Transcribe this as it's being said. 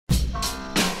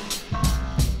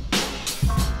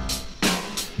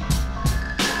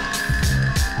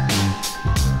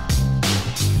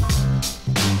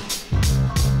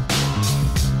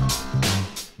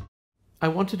I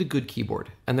wanted a good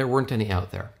keyboard, and there weren't any out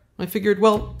there. I figured,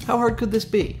 well, how hard could this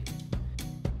be?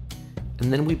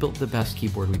 And then we built the best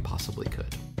keyboard we possibly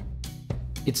could.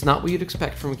 It's not what you'd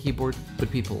expect from a keyboard,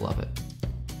 but people love it.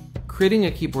 Creating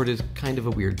a keyboard is kind of a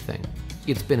weird thing.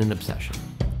 It's been an obsession.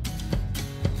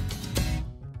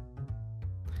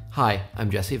 Hi, I'm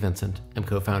Jesse Vincent. I'm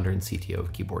co-founder and CTO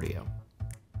of Keyboardio.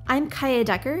 I'm Kaya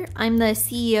Decker. I'm the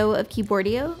CEO of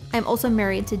Keyboardio. I'm also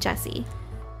married to Jesse.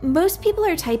 Most people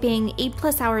are typing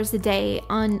 8+ hours a day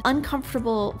on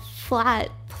uncomfortable,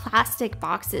 flat plastic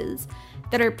boxes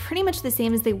that are pretty much the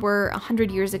same as they were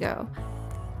 100 years ago.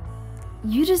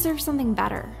 You deserve something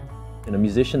better. And a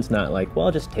musician's not like, well,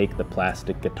 I'll just take the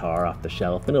plastic guitar off the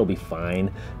shelf and it'll be fine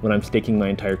when I'm staking my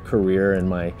entire career and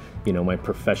my, my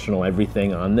professional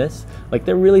everything on this. Like,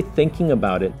 they're really thinking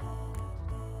about it.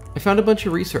 I found a bunch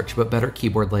of research about better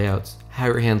keyboard layouts, how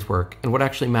your hands work, and what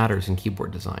actually matters in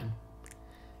keyboard design.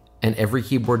 And every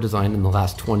keyboard design in the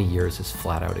last 20 years has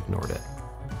flat out ignored it.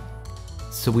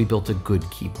 So we built a good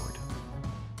keyboard.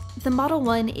 The Model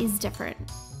 1 is different.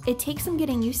 It takes some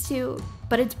getting used to,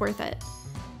 but it's worth it.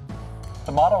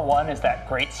 The Model 1 is that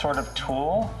great sort of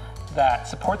tool that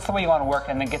supports the way you want to work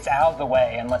and then gets out of the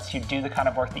way and lets you do the kind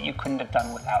of work that you couldn't have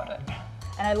done without it.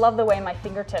 And I love the way my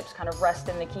fingertips kind of rest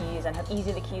in the keys and how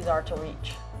easy the keys are to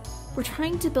reach. We're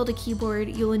trying to build a keyboard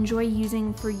you'll enjoy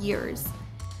using for years.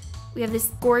 We have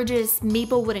this gorgeous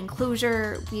maple wood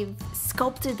enclosure. We've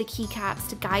sculpted the keycaps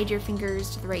to guide your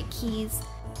fingers to the right keys.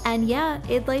 And yeah,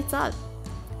 it lights up.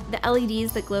 The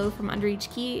LEDs that glow from under each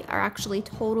key are actually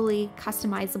totally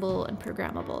customizable and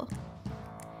programmable.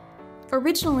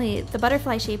 Originally, the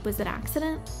butterfly shape was an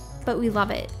accident, but we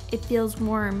love it. It feels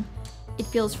warm. It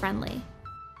feels friendly.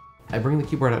 I bring the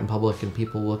keyboard out in public and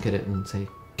people look at it and say,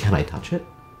 "Can I touch it?"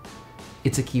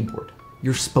 It's a keyboard.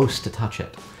 You're supposed to touch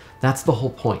it. That's the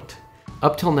whole point.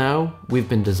 Up till now, we've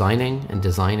been designing and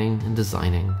designing and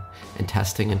designing and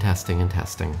testing and testing and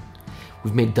testing.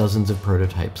 We've made dozens of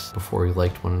prototypes before we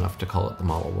liked one enough to call it the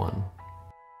Model 1.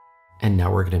 And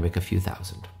now we're going to make a few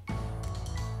thousand.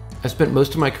 I spent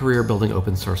most of my career building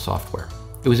open source software.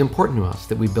 It was important to us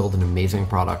that we build an amazing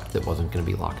product that wasn't going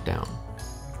to be locked down.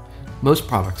 Most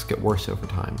products get worse over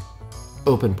time.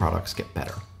 Open products get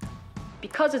better.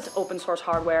 Because it's open source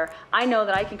hardware, I know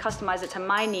that I can customize it to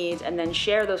my needs and then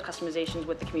share those customizations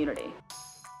with the community.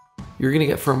 You're going to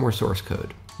get firmware source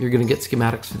code. You're going to get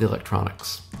schematics for the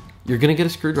electronics. You're going to get a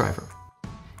screwdriver.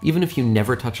 Even if you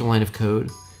never touch a line of code,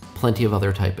 plenty of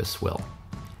other typists will.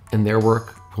 And their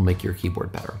work will make your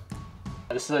keyboard better.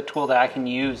 This is a tool that I can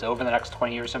use over the next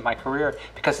 20 years of my career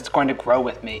because it's going to grow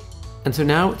with me. And so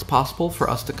now it's possible for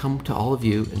us to come to all of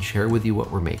you and share with you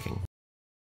what we're making.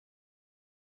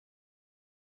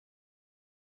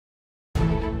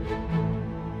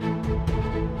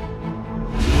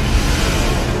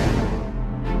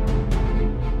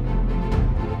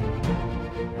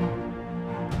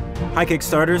 Hi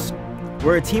Kickstarters,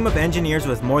 we're a team of engineers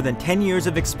with more than 10 years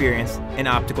of experience in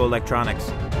optical electronics.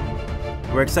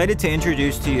 We're excited to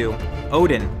introduce to you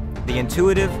Odin, the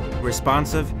intuitive,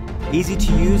 responsive,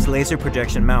 easy-to-use laser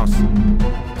projection mouse.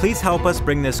 Please help us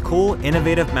bring this cool,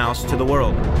 innovative mouse to the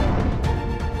world.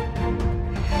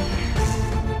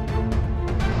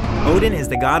 Odin is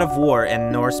the god of war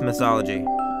in Norse mythology.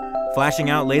 Flashing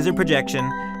out laser projection,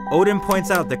 Odin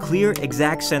points out the clear,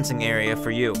 exact sensing area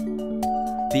for you.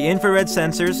 The infrared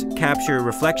sensors capture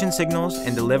reflection signals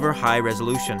and deliver high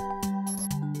resolution.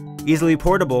 Easily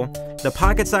portable, the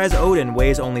pocket-sized Odin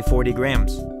weighs only 40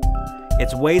 grams.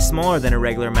 It's way smaller than a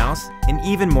regular mouse and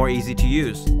even more easy to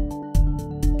use.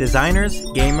 Designers,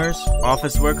 gamers,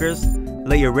 office workers,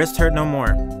 let your wrist hurt no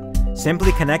more.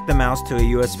 Simply connect the mouse to a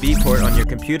USB port on your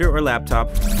computer or laptop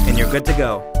and you're good to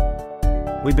go.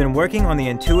 We've been working on the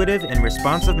intuitive and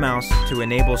responsive mouse to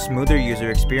enable smoother user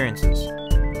experiences.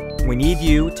 We need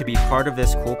you to be part of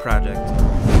this cool project.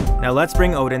 Now let's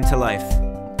bring Odin to life.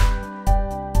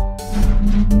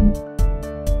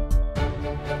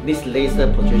 This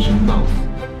laser projection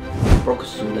mouse broke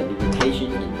through the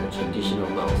limitation in the traditional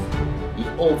mouse. It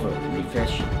offers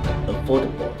refreshing and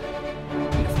affordable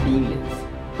experience.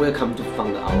 Welcome to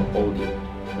find our Odin,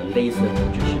 the laser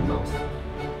projection mouse.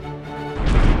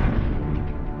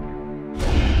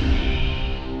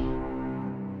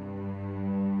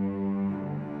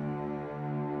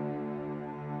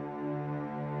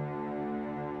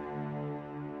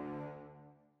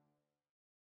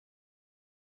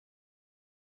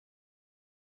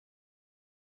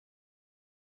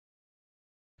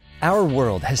 Our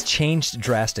world has changed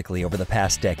drastically over the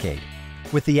past decade.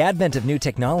 With the advent of new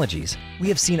technologies, we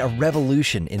have seen a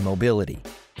revolution in mobility.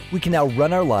 We can now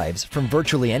run our lives from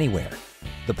virtually anywhere.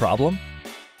 The problem?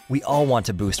 We all want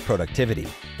to boost productivity,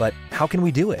 but how can we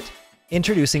do it?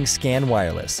 Introducing Scan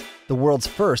Wireless, the world's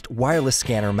first wireless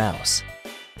scanner mouse.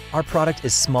 Our product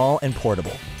is small and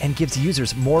portable and gives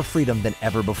users more freedom than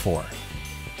ever before.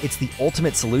 It's the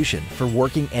ultimate solution for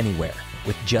working anywhere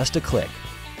with just a click.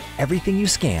 Everything you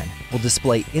scan will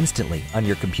display instantly on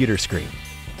your computer screen.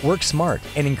 Work smart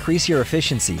and increase your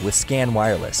efficiency with Scan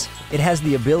Wireless. It has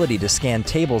the ability to scan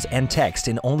tables and text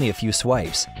in only a few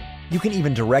swipes. You can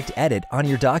even direct edit on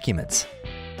your documents.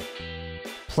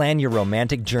 Plan your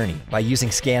romantic journey by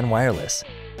using Scan Wireless.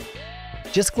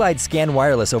 Just glide Scan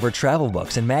Wireless over travel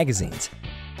books and magazines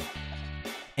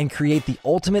and create the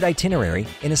ultimate itinerary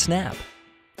in a snap.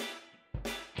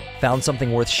 Found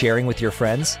something worth sharing with your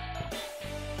friends?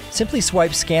 Simply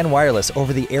swipe Scan Wireless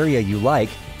over the area you like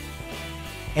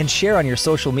and share on your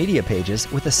social media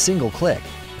pages with a single click.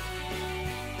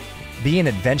 Be an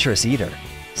adventurous eater.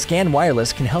 Scan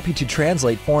Wireless can help you to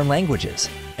translate foreign languages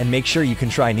and make sure you can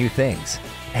try new things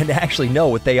and actually know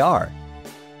what they are.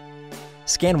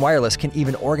 Scan Wireless can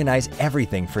even organize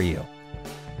everything for you.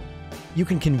 You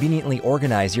can conveniently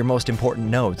organize your most important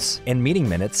notes and meeting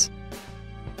minutes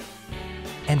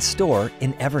and store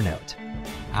in Evernote.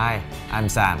 Hi, I'm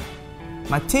Sam.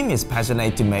 My team is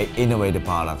passionate to make innovative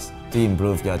products to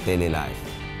improve your daily life.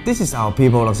 This is our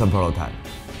People-Awesome prototype.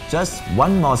 Just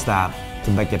one more step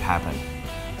to make it happen.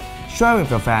 Share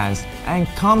with your friends and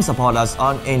come support us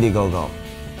on Indiegogo.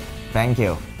 Thank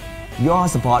you. Your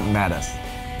support matters.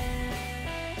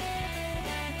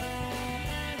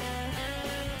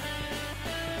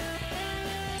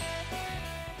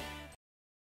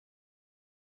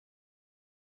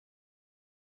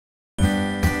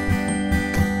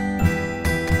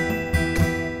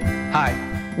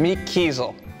 Hi, meet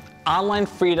Keisel, online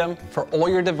freedom for all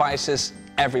your devices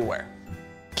everywhere.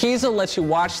 Keisel lets you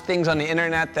watch things on the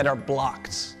internet that are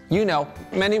blocked. You know,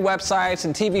 many websites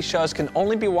and TV shows can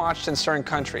only be watched in certain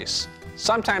countries.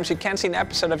 Sometimes you can't see an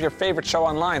episode of your favorite show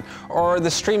online, or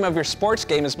the stream of your sports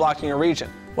game is blocked in your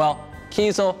region. Well,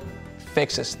 Keisel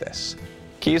fixes this.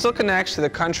 Keisel connects to the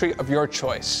country of your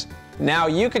choice. Now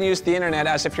you can use the internet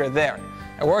as if you're there.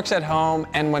 It works at home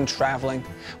and when traveling.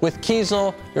 With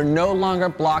Keisel, you're no longer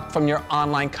blocked from your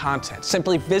online content.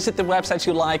 Simply visit the websites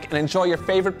you like and enjoy your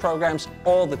favorite programs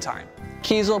all the time.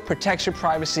 Keisel protects your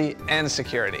privacy and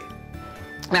security.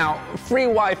 Now, free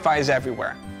Wi-Fi is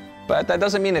everywhere, but that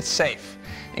doesn't mean it's safe.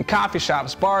 In coffee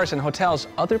shops, bars, and hotels,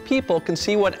 other people can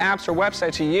see what apps or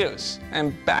websites you use,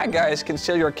 and bad guys can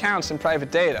steal your accounts and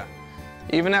private data.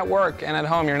 Even at work and at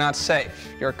home, you're not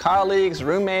safe. Your colleagues,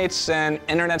 roommates, and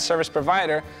internet service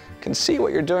provider can see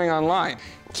what you're doing online.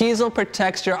 Keisel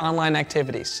protects your online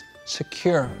activities.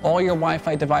 Secure all your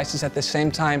Wi-Fi devices at the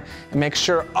same time and make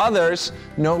sure others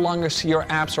no longer see your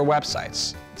apps or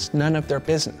websites. It's none of their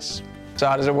business. So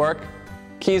how does it work?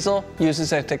 Keisel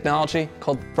uses a technology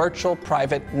called Virtual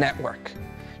Private Network.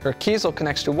 Your Keisel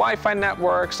connects to Wi-Fi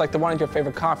networks like the one at your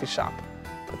favorite coffee shop.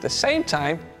 At the same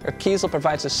time, your Keisel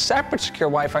provides a separate secure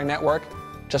Wi-Fi network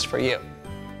just for you.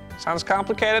 Sounds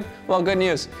complicated? Well, good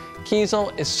news.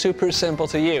 Keisel is super simple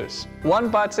to use. One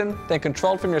button, then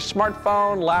controlled from your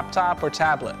smartphone, laptop, or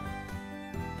tablet.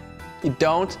 You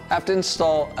don't have to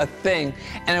install a thing,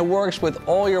 and it works with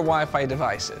all your Wi-Fi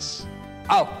devices.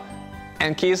 Oh,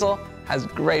 and Keisel has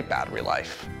great battery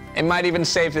life. It might even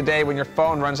save the day when your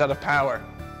phone runs out of power.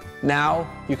 Now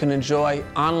you can enjoy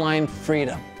online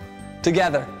freedom.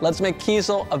 Together, let's make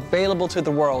Keisel available to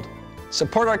the world.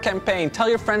 Support our campaign, tell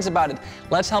your friends about it.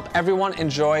 Let's help everyone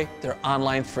enjoy their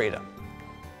online freedom.